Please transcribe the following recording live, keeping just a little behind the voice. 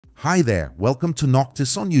Hi there, welcome to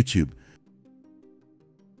Nauctis on YouTube.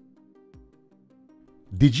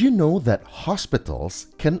 Did you know that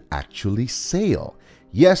hospitals can actually sail?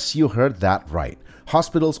 Yes, you heard that right.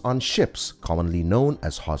 Hospitals on ships, commonly known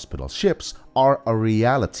as hospital ships, are a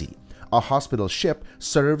reality. A hospital ship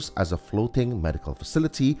serves as a floating medical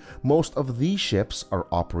facility. Most of these ships are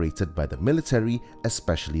operated by the military,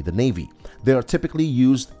 especially the Navy. They are typically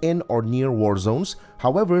used in or near war zones.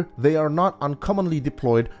 However, they are not uncommonly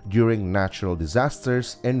deployed during natural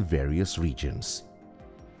disasters in various regions.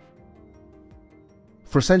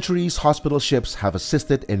 For centuries, hospital ships have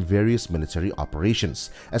assisted in various military operations,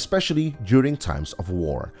 especially during times of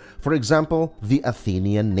war. For example, the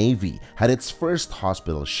Athenian Navy had its first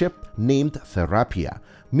hospital ship named Therapia.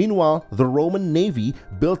 Meanwhile, the Roman Navy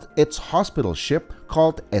built its hospital ship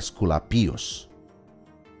called Aesculapius.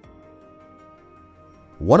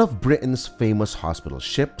 One of Britain's famous hospital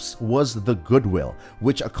ships was the Goodwill,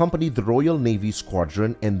 which accompanied the Royal Navy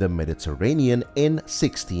squadron in the Mediterranean in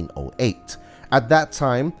 1608. At that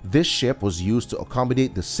time, this ship was used to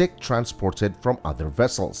accommodate the sick transported from other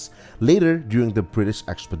vessels. Later, during the British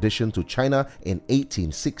expedition to China in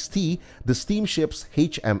 1860, the steamships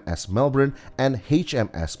HMS Melbourne and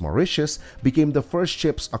HMS Mauritius became the first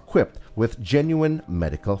ships equipped with genuine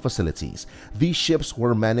medical facilities. These ships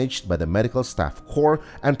were managed by the Medical Staff Corps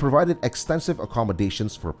and provided extensive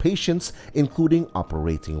accommodations for patients, including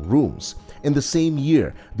operating rooms. In the same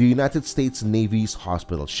year, the United States Navy's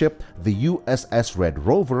hospital ship, the USS Red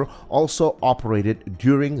Rover, also operated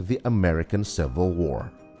during the American Civil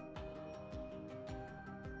War.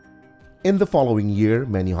 In the following year,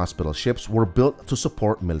 many hospital ships were built to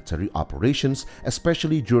support military operations,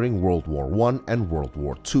 especially during World War I and World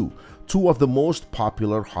War II. Two of the most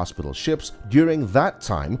popular hospital ships during that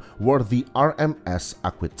time were the RMS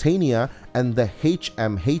Aquitania and the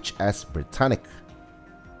HMHS Britannic.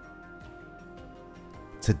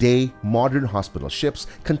 Today, modern hospital ships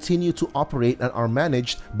continue to operate and are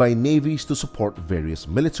managed by navies to support various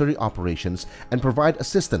military operations and provide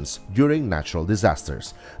assistance during natural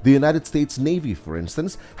disasters. The United States Navy, for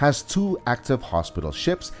instance, has two active hospital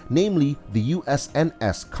ships, namely the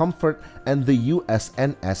USNS Comfort and the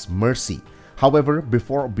USNS Mercy. However,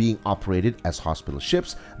 before being operated as hospital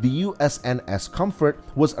ships, the USNS Comfort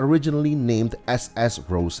was originally named SS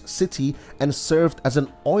Rose City and served as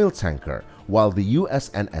an oil tanker, while the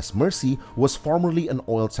USNS Mercy was formerly an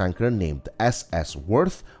oil tanker named SS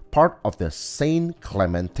Worth, part of the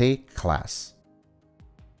𝗤𝗂𝗀𝗀𝗀𝗀𝗀 class.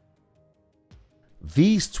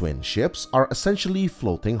 These twin ships are essentially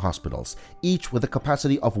floating hospitals, each with a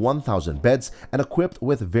capacity of 1,000 beds and equipped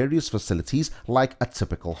with various facilities like a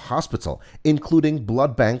typical hospital, including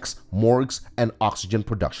blood banks, morgues, and oxygen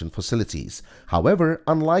production facilities. However,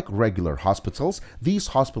 unlike regular hospitals, these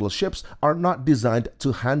hospital ships are not designed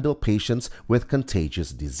to handle patients with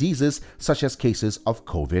contagious diseases such as cases of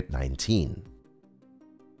COVID-19.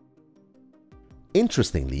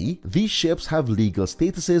 Interestingly, these ships have legal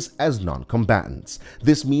statuses as non-combatants.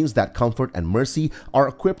 This means that Comfort and Mercy are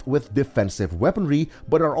equipped with defensive weaponry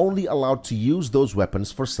but are only allowed to use those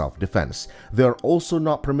weapons for self-defense. They are also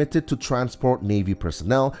not permitted to transport Navy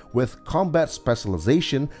personnel with combat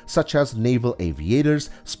specialization such as naval aviators,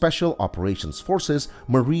 special operations forces,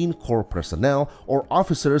 Marine Corps personnel, or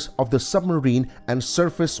officers of the submarine and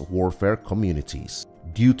surface warfare communities.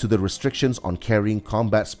 Due to the restrictions on carrying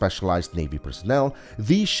combat specialized Navy personnel,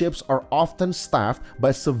 these ships are often staffed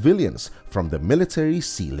by civilians from the Military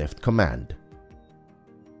Sealift Command.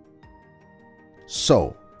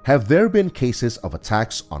 So, have there been cases of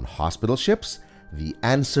attacks on hospital ships? The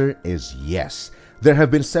answer is yes. There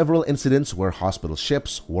have been several incidents where hospital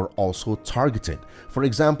ships were also targeted. For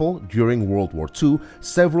example, during World War II,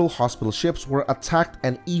 several hospital ships were attacked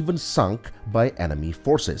and even sunk by enemy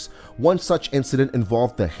forces. One such incident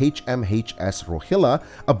involved the HMHS Rohilla,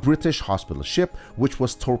 a British hospital ship which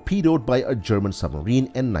was torpedoed by a German submarine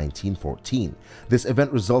in 1914. This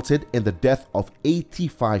event resulted in the death of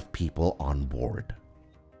 85 people on board.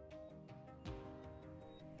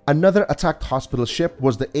 Another attacked hospital ship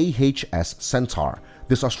was the AHS Centaur.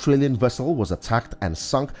 This Australian vessel was attacked and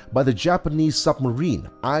sunk by the Japanese submarine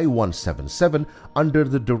I-177 under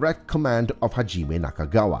the direct command of Hajime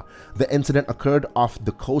Nakagawa. The incident occurred off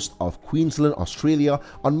the coast of Queensland, Australia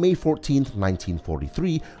on May 14,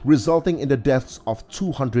 1943, resulting in the deaths of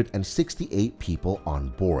 268 people on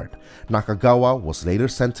board. Nakagawa was later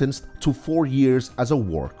sentenced to 4 years as a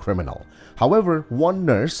war criminal. However, one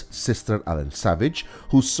nurse, Sister Ellen Savage,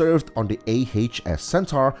 who served on the AHS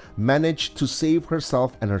Centaur, managed to save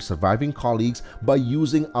herself and her surviving colleagues by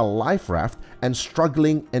using a life raft and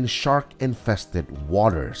struggling in shark-infested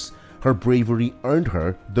waters. Her bravery earned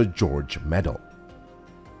her the George Medal.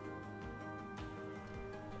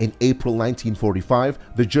 In April 1945,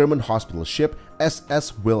 the German hospital ship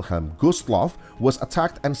SS Wilhelm Gustloff was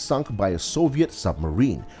attacked and sunk by a Soviet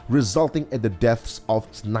submarine, resulting in the deaths of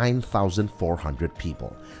 9,400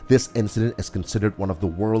 people. This incident is considered one of the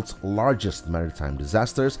world's largest maritime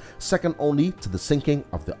disasters, second only to the sinking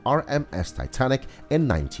of the RMS Titanic in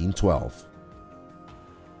 1912.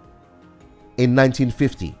 In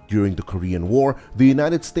 1950, during the Korean War, the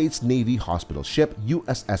United States Navy hospital ship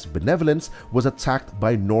USS Benevolence was attacked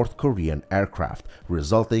by North Korean aircraft,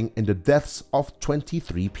 resulting in the deaths of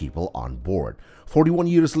 23 people on board. 41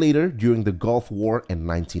 years later, during the Gulf War in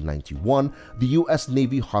 1991, the U.S.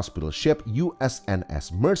 Navy hospital ship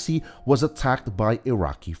USNS Mercy was attacked by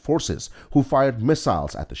Iraqi forces, who fired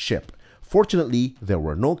missiles at the ship. Fortunately, there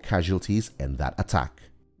were no casualties in that attack.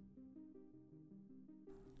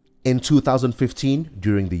 In 2015,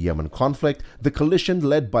 during the Yemen conflict, the coalition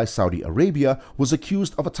led by Saudi Arabia was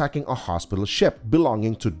accused of attacking a hospital ship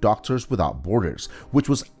belonging to Doctors Without Borders, which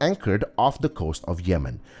was anchored off the coast of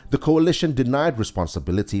Yemen. The coalition denied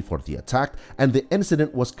responsibility for the attack, and the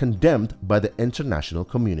incident was condemned by the international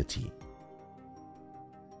community.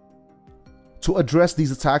 To address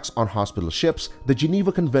these attacks on hospital ships, the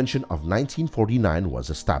Geneva Convention of 1949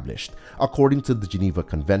 was established. According to the Geneva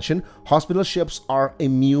Convention, hospital ships are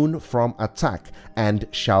immune from attack and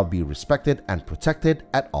shall be respected and protected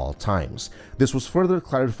at all times. This was further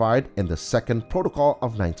clarified in the Second Protocol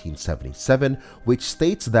of 1977, which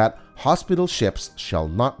states that hospital ships shall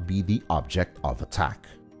not be the object of attack.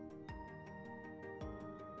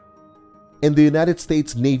 In the United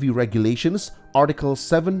States Navy regulations, Article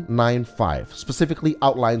 795 specifically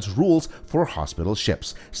outlines rules for hospital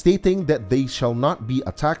ships, stating that they shall not be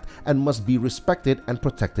attacked and must be respected and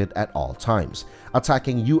protected at all times.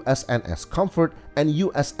 Attacking USNS Comfort and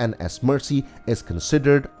USNS Mercy is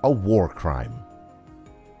considered a war crime.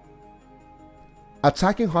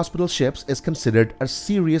 Attacking hospital ships is considered a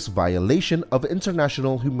serious violation of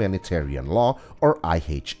international humanitarian law, or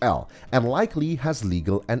IHL, and likely has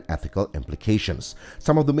legal and ethical implications.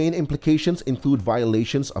 Some of the main implications include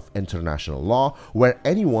violations of international law, where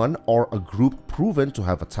anyone or a group proven to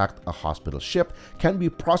have attacked a hospital ship can be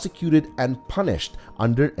prosecuted and punished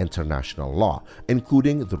under international law,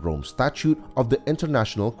 including the Rome Statute of the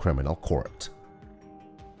International Criminal Court.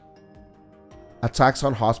 Attacks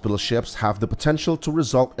on hospital ships have the potential to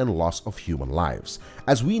result in loss of human lives.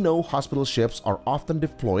 As we know, hospital ships are often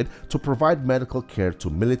deployed to provide medical care to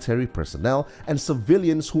military personnel and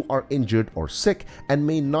civilians who are injured or sick and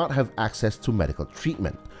may not have access to medical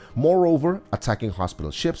treatment. Moreover, attacking hospital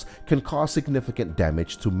ships can cause significant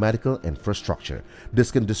damage to medical infrastructure. This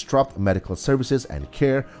can disrupt medical services and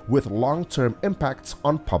care, with long-term impacts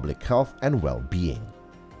on public health and well-being.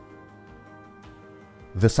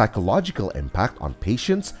 The psychological impact on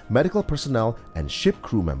patients, medical personnel, and ship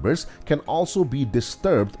crew members can also be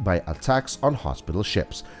disturbed by attacks on hospital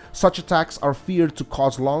ships. Such attacks are feared to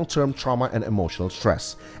cause long-term trauma and emotional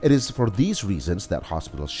stress. It is for these reasons that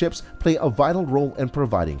hospital ships play a vital role in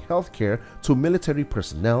providing health care to military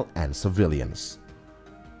personnel and civilians.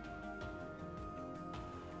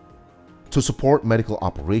 To support medical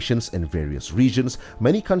operations in various regions,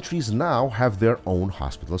 many countries now have their own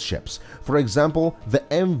hospital ships. For example, the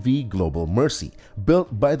𝗤𝗂𝗀𝗀𝗰𝗁𝗂𝗋,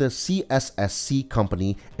 built by the CSSC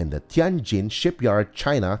company in the Tianjin shipyard,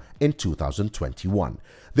 China in 2021.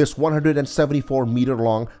 This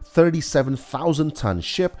 174-meter-long, 37,000-ton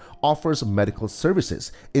ship offers medical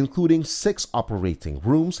services, including 6 operating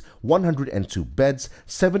rooms, 102 beds,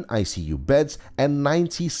 7 ICU beds, and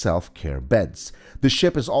 90 self-care beds. The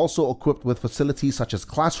ship is also equipped with facilities such as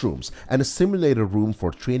classrooms and a simulator room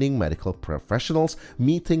for training medical professionals,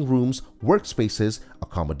 meeting rooms, workspaces,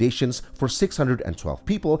 accommodations for 612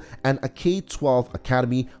 people, and a K-12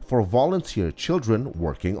 academy for volunteer children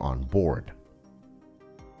working on board.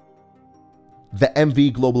 The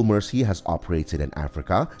𝗤𝗂𝗀𝗀𝗀𝗰𝗁𝗂𝗋 has operated in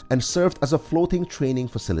Africa and served as a floating training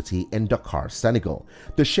facility in Dakar, Senegal.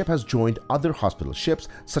 The ship has joined other hospital ships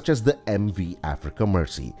such as the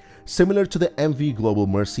𝗤𝗂𝗀𝗀𝗀𝗃𝗄𝗃. Similar to the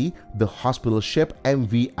𝗤𝗂𝗀𝗀𝗀𝗃𝗄𝗃, the hospital ship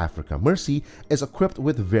𝗤𝗂𝗀𝗀𝗃𝗄𝗃 is equipped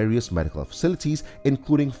with various medical facilities,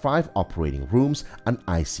 including 5 operating rooms, an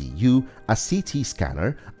ICU, a CT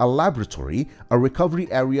scanner, a laboratory, a recovery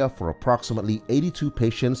area for approximately 82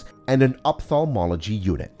 patients, and an ophthalmology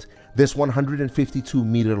unit. This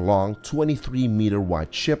 152-meter-long,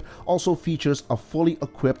 23-meter-wide ship also features a fully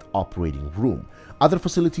equipped operating room. Other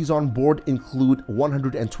facilities on board include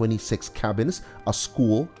 126 cabins, a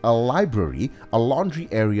school, a library, a laundry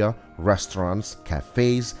area, restaurants,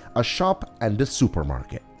 cafes, a shop, and a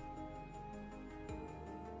supermarket.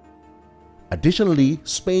 Additionally,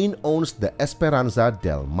 Spain owns the Esperanza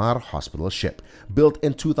del Mar hospital ship, built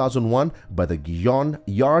in 2001 by the Guion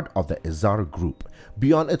Yard of the Izar Group.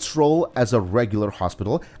 Beyond its role as a regular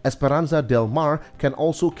hospital, Esperanza del Mar can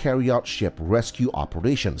also carry out ship rescue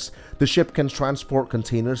operations. The ship can transport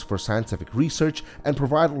containers for scientific research and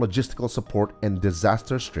provide logistical support in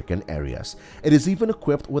disaster-stricken areas. It is even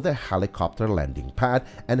equipped with a helicopter landing pad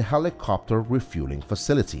and helicopter refueling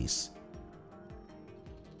facilities.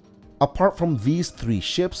 Apart from these 3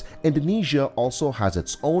 ships, Indonesia also has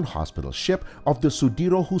its own hospital ship of the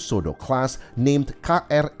Sudiro Husodo class named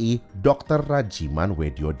KRI Dr. Rajiman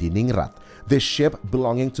Weddiodiningrat. This ship,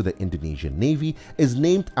 belonging to the Indonesian Navy, is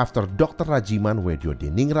named after Dr. Rajiman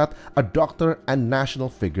Weddiodiningrat, a doctor and national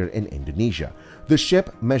figure in Indonesia. The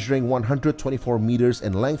ship, measuring 124 meters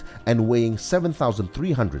in length and weighing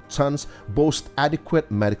 7,300 tons, boasts adequate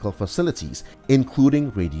medical facilities,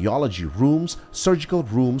 including radiology rooms, surgical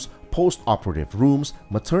rooms, post-operative rooms,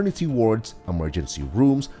 maternity wards, emergency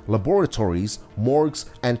rooms, laboratories, morgues,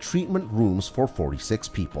 and treatment rooms for 46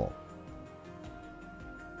 people.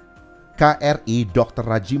 KRI Dr.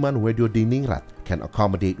 Rajiman Weddiodiningrat can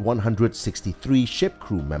accommodate 163 ship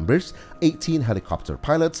crew members, 18 helicopter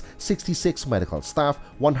pilots, 66 medical staff,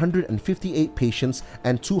 158 patients,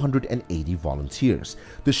 and 280 volunteers.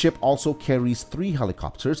 The ship also carries 3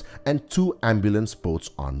 helicopters and 2 ambulance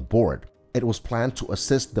boats on board. It was planned to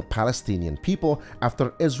assist the Palestinian people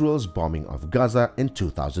after Israel's bombing of Gaza in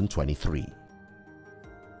 2023.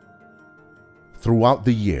 Throughout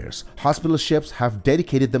the years, hospital ships have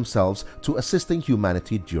dedicated themselves to assisting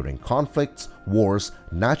humanity during conflicts, wars,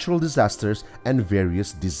 natural disasters, and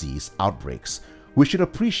various disease outbreaks. We should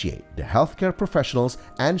appreciate the healthcare professionals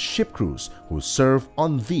and ship crews who serve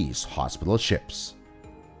on these hospital ships.